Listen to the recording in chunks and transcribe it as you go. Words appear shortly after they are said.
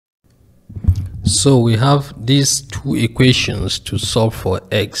So we have these two equations to solve for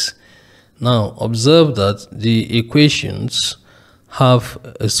x. Now observe that the equations have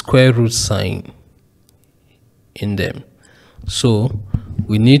a square root sign in them. So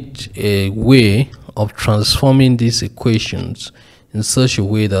we need a way of transforming these equations in such a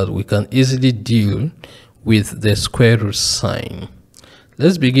way that we can easily deal with the square root sign.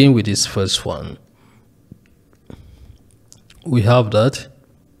 Let's begin with this first one. We have that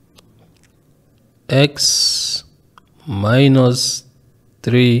x minus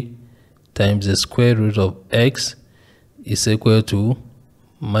 3 times the square root of x is equal to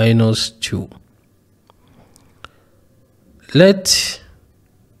minus 2. Let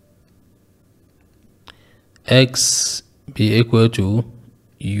x be equal to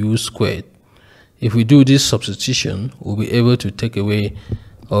u squared. If we do this substitution, we'll be able to take away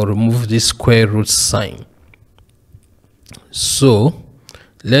or remove this square root sign. So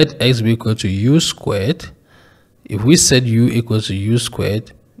let x be equal to u squared. If we set u equals to u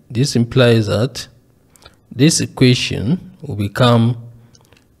squared, this implies that this equation will become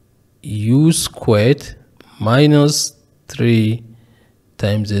u squared minus 3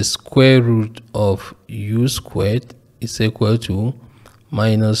 times the square root of u squared is equal to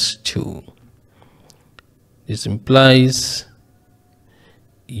minus 2. This implies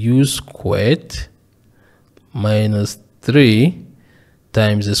u squared minus 3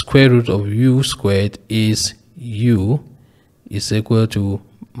 times the square root of u squared is u is equal to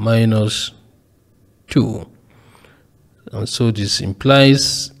minus 2. And so this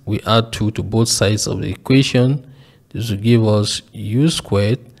implies we add 2 to both sides of the equation. This will give us u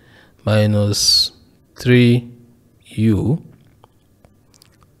squared minus 3u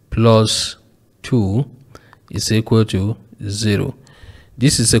plus 2 is equal to 0.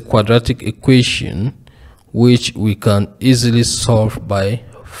 This is a quadratic equation which we can easily solve by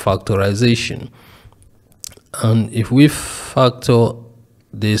factorization. And if we factor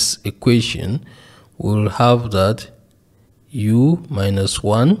this equation, we'll have that u minus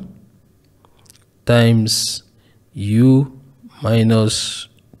 1 times u minus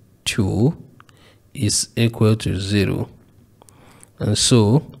 2 is equal to 0. And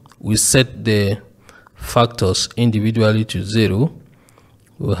so we set the factors individually to 0.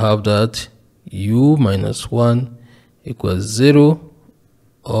 We'll have that u minus 1 equals 0,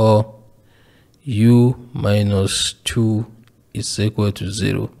 or u minus 2 is equal to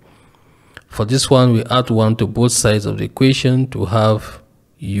 0. For this one, we add 1 to both sides of the equation to have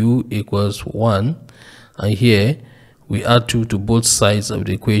u equals 1, and here we add 2 to both sides of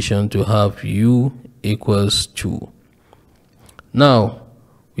the equation to have u equals 2. Now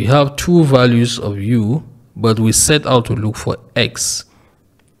we have two values of u, but we set out to look for x.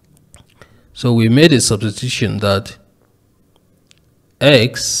 So we made a substitution that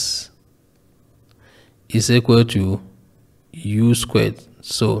x is equal to u squared.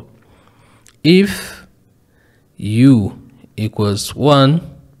 So if u equals 1,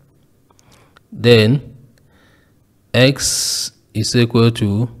 then x is equal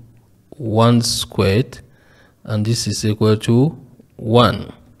to 1 squared, and this is equal to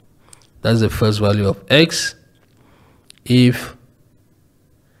 1. That's the first value of x. If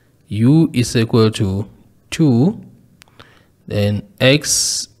u is equal to 2, then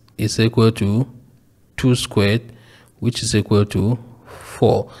x is equal to 2 squared, which is equal to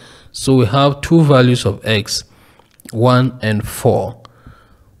 4. So we have two values of x, 1 and 4.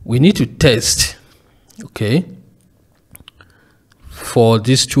 We need to test, okay, for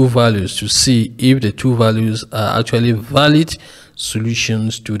these two values to see if the two values are actually valid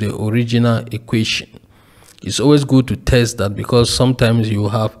solutions to the original equation. It's always good to test that, because sometimes you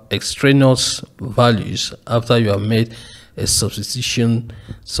have extraneous values after you have made a substitution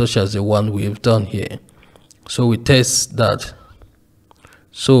such as the one we have done here. So we test that.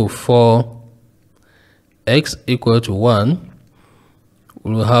 So for x equal to 1,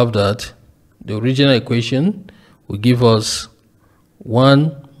 we will have that the original equation will give us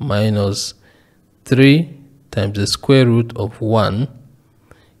 1 minus 3 times the square root of 1.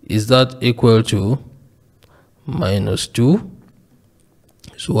 Is that equal to minus 2?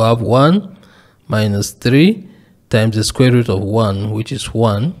 So we have 1 minus 3 times the square root of 1, which is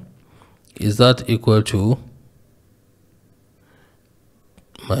 1. Is that equal to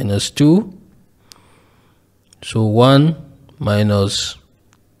minus 2? So 1 minus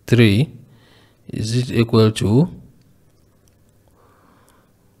 3, is it equal to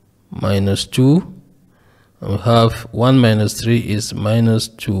minus 2? And we have 1 minus 3 is minus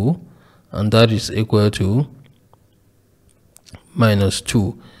 2, and that is equal to minus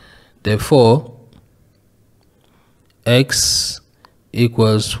 2. Therefore, x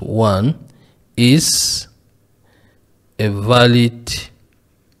equals 1 is a valid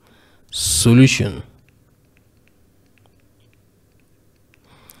solution.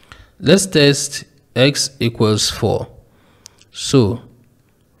 Let's test x equals 4. So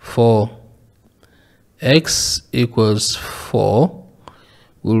for x equals 4,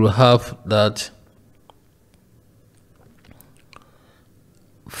 we will have that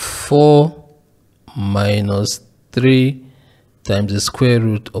 4 minus 3 times the square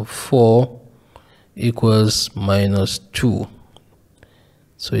root of 4 equals minus 2.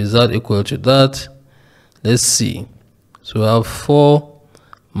 So is that equal to that? Let's see. So we have 4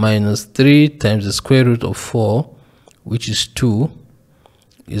 minus 3 times the square root of 4, which is 2.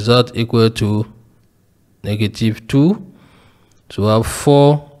 Is that equal to negative 2? So we have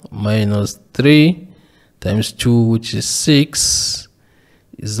 4 minus 3 times 2, which is 6.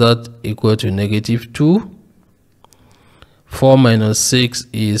 Is that equal to negative 2? 4 minus 6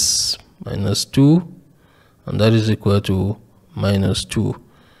 is minus 2, and that is equal to minus 2.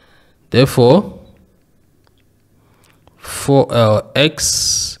 Therefore,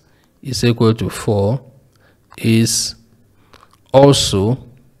 x is equal to 4 is also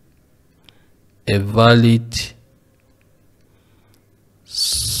a valid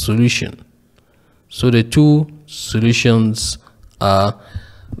solution. So the two solutions are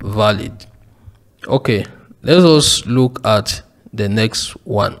valid. Okay, let us look at the next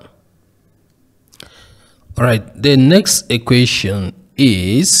one. All right, the next equation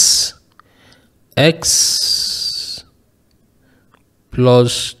is x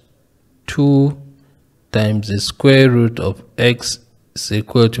plus 2 times the square root of x is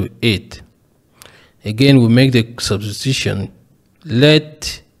equal to 8. Again, we make the substitution.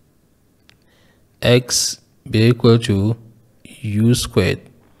 Let x be equal to u squared.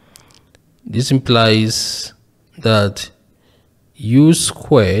 This implies that u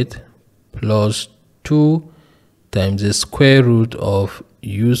squared plus 2 times the square root of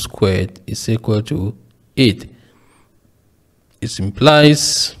u squared is equal to 8. It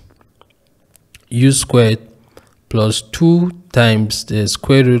implies u squared plus 2 times the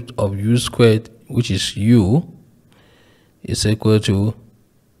square root of u squared, which is u, is equal to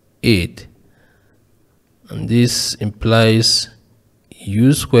 8. And this implies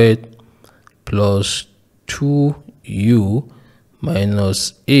u squared plus 2u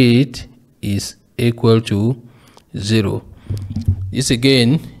minus 8 is equal to 0. This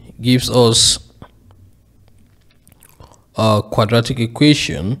again gives us a quadratic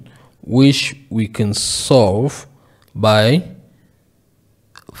equation which we can solve by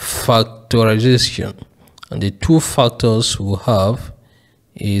factorization, and the two factors we have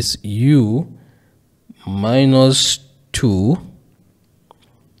is u minus 2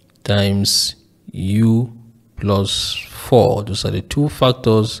 times u plus 4. Those are the two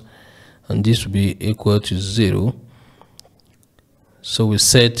factors, and this will be equal to 0. So we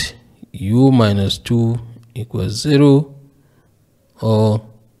set u minus 2 equals 0, or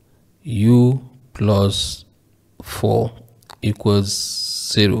u plus 4 equals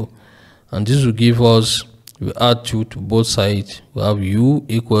 0. And this will give us, we add 2 to both sides, we have u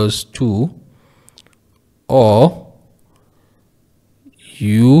equals 2, or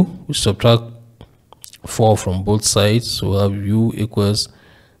we subtract 4 from both sides, so we have u equals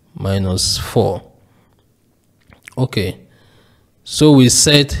minus 4. Okay, so we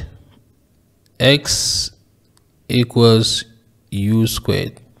set x equals u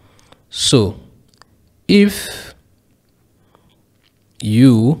squared. So if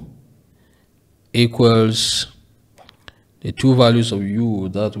u equals the two values of u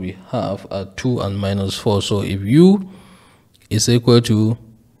that we have are 2 and minus 4. So if u is equal to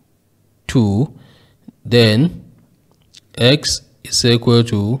 2, then x is equal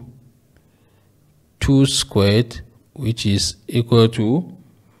to 2 squared, which is equal to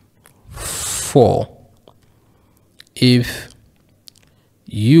 4. If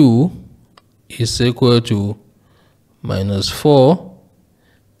u is equal to minus 4,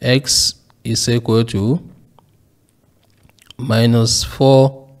 x is equal to minus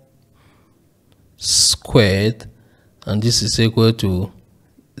 4 squared, and this is equal to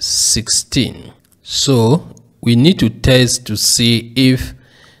 16. So we need to test to see if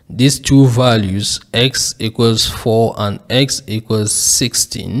these two values, x equals 4 and x equals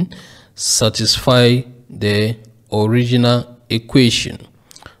 16, satisfy the original equation.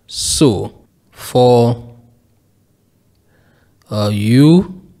 So for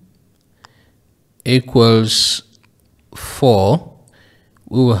u equals 4,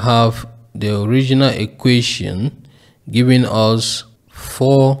 we will have the original equation giving us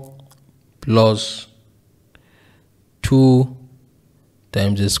 4 plus 2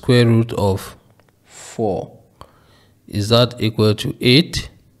 times the square root of 4. Is that equal to 8?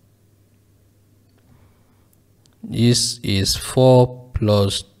 This is 4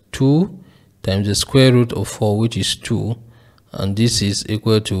 plus 2 times the square root of 4, which is 2, and this is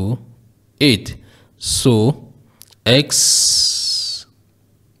equal to 8. So x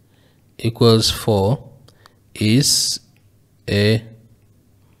equals 4 is a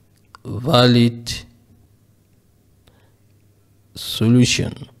valid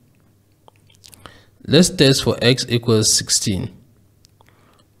solution. Let's test for x equals 16.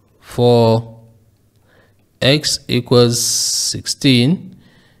 For x equals 16,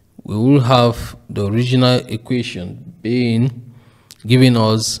 we will have the original equation being giving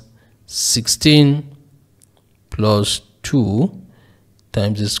us 16 plus 2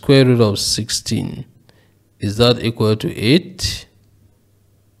 times the square root of 16. Is that equal to 8?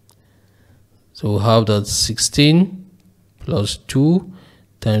 So we have that 16 plus 2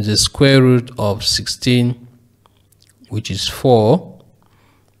 times the square root of 16, which is 4.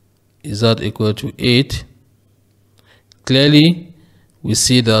 Is that equal to 8? Clearly, we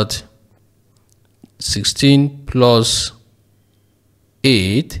see that 16 plus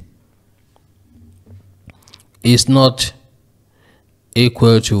 8 is not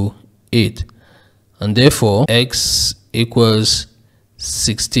equal to 8, and therefore x equals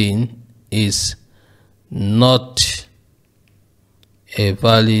 16 is not a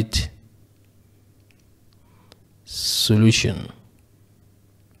valid solution.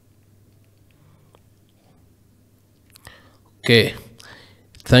 Okay,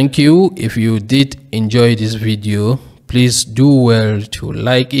 thank you. If you did enjoy this video, please do well to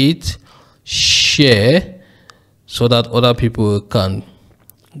like it, share, so that other people can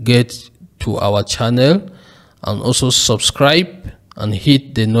get to our channel, and also subscribe and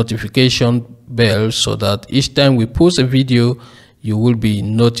hit the notification bell so that each time we post a video you will be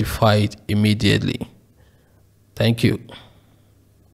notified immediately. Thank you.